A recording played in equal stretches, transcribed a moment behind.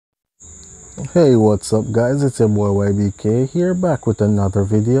Hey, what's up guys, it's your boy YBK here, back with another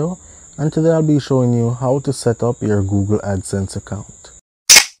video, and today I'll be showing you how to set up your Google AdSense account.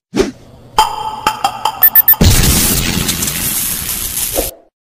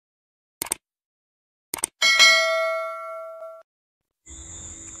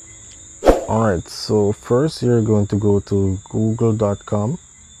 Alright, so first you're going to go to google.com.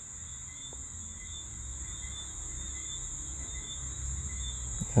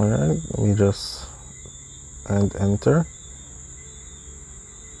 Alright, let me just enter.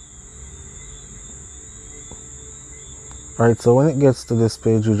 Alright, so when it gets to this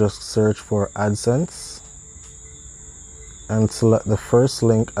page, you just search for Adsense and select the first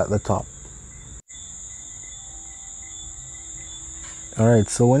link at the top. Alright,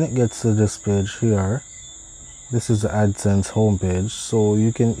 so when it gets to this page here, this is the Adsense homepage, so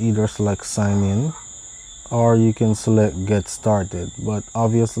you can either select sign in or you can select get started, but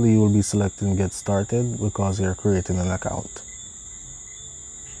obviously you will be selecting get started because you're creating an account.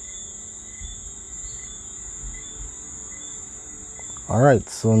 Alright,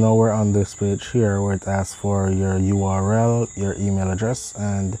 so now we're on this page here where it asks for your URL, your email address,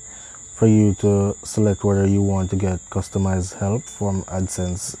 and for you to select whether you want to get customized help from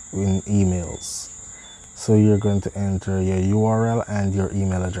AdSense in emails. So you're going to enter your URL and your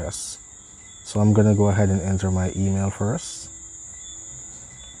email address. So I'm going to go ahead and enter my email first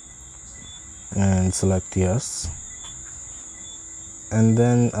and select yes. And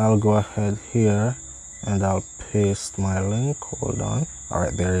then I'll go ahead here and I'll paste my link. Hold on.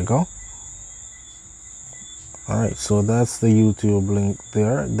 Alright, there you go. Alright, so that's the YouTube link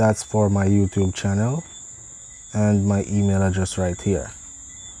there. That's for my YouTube channel and my email address right here.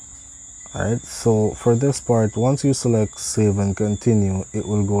 Alright, so for this part, once you select save and continue, it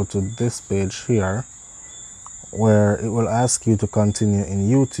will go to this page here where it will ask you to continue in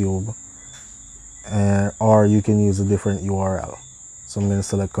YouTube, or you can use a different URL. So I'm going to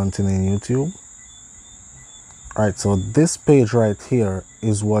select continue in YouTube. Alright, so this page right here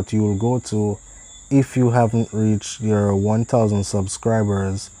is what you will go to if you haven't reached your 1,000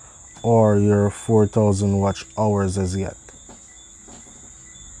 subscribers or your 4,000 watch hours as yet.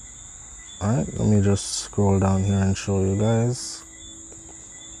 Alright, let me just scroll down here and show you guys.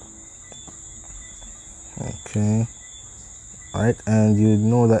 Okay. Alright, and you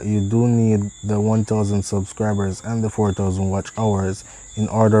know that you do need the 1,000 subscribers and the 4,000 watch hours in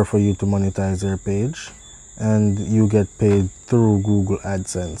order for you to monetize your page, and you get paid through Google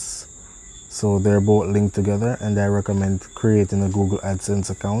AdSense. So they're both linked together, and I recommend creating a Google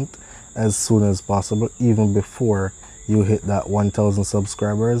AdSense account as soon as possible, even before you hit that 1,000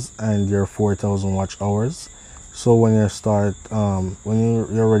 subscribers and your 4,000 watch hours. So when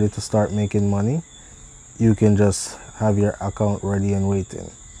you're ready to start making money, you can just have your account ready and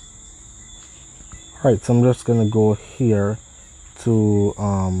waiting. Alright, so I'm just gonna go here to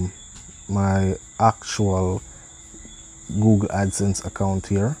my actual Google AdSense account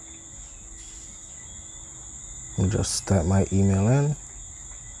here and just type my email in.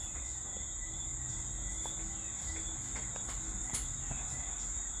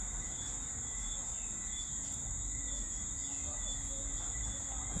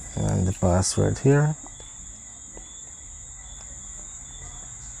 And the password here.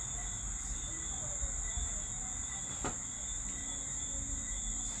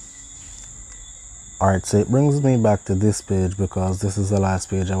 Alright, so it brings me back to this page because this is the last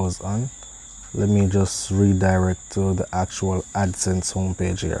page I was on. Let me just redirect to the actual AdSense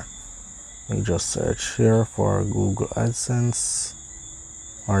homepage here. Let me just search here for Google AdSense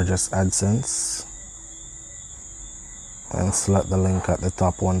or just AdSense and select the link at the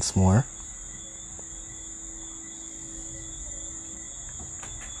top once more.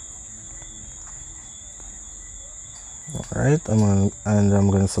 Alright, I'm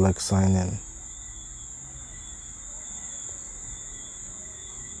going to select sign in.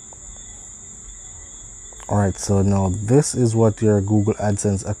 Alright, so now this is what your Google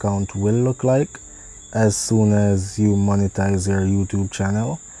AdSense account will look like as soon as you monetize your YouTube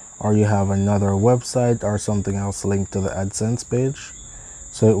channel, or you have another website or something else linked to the AdSense page.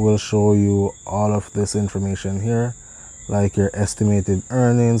 So it will show you all of this information here, like your estimated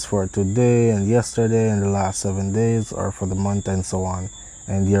earnings for today and yesterday and the last 7 days, or for the month and so on,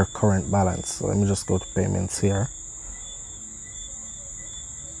 and your current balance. So let me just go to payments here.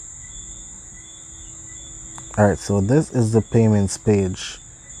 Alright, so this is the payments page.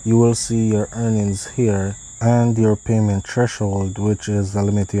 You will see your earnings here and your payment threshold, which is the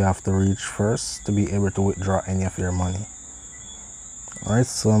limit you have to reach first to be able to withdraw any of your money. Alright,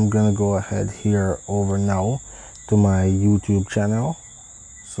 so I'm gonna go ahead here over now to my YouTube channel.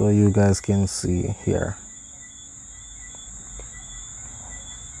 so you guys can see here.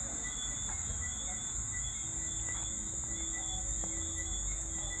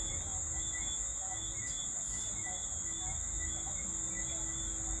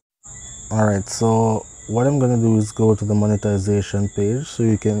 Alright, so what I'm gonna do is go to the monetization page so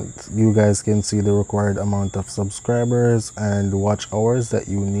you guys can see the required amount of subscribers and watch hours that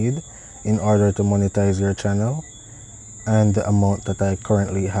you need in order to monetize your channel, and the amount that I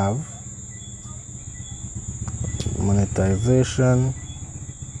currently have. Monetization.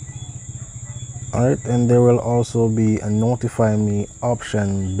 Alright, and there will also be a notify me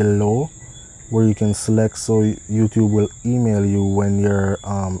option below where you can select, so YouTube will email you when you're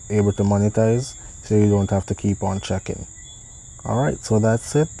able to monetize, so you don't have to keep on checking. Alright, so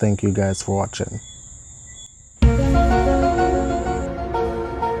that's it. Thank you guys for watching.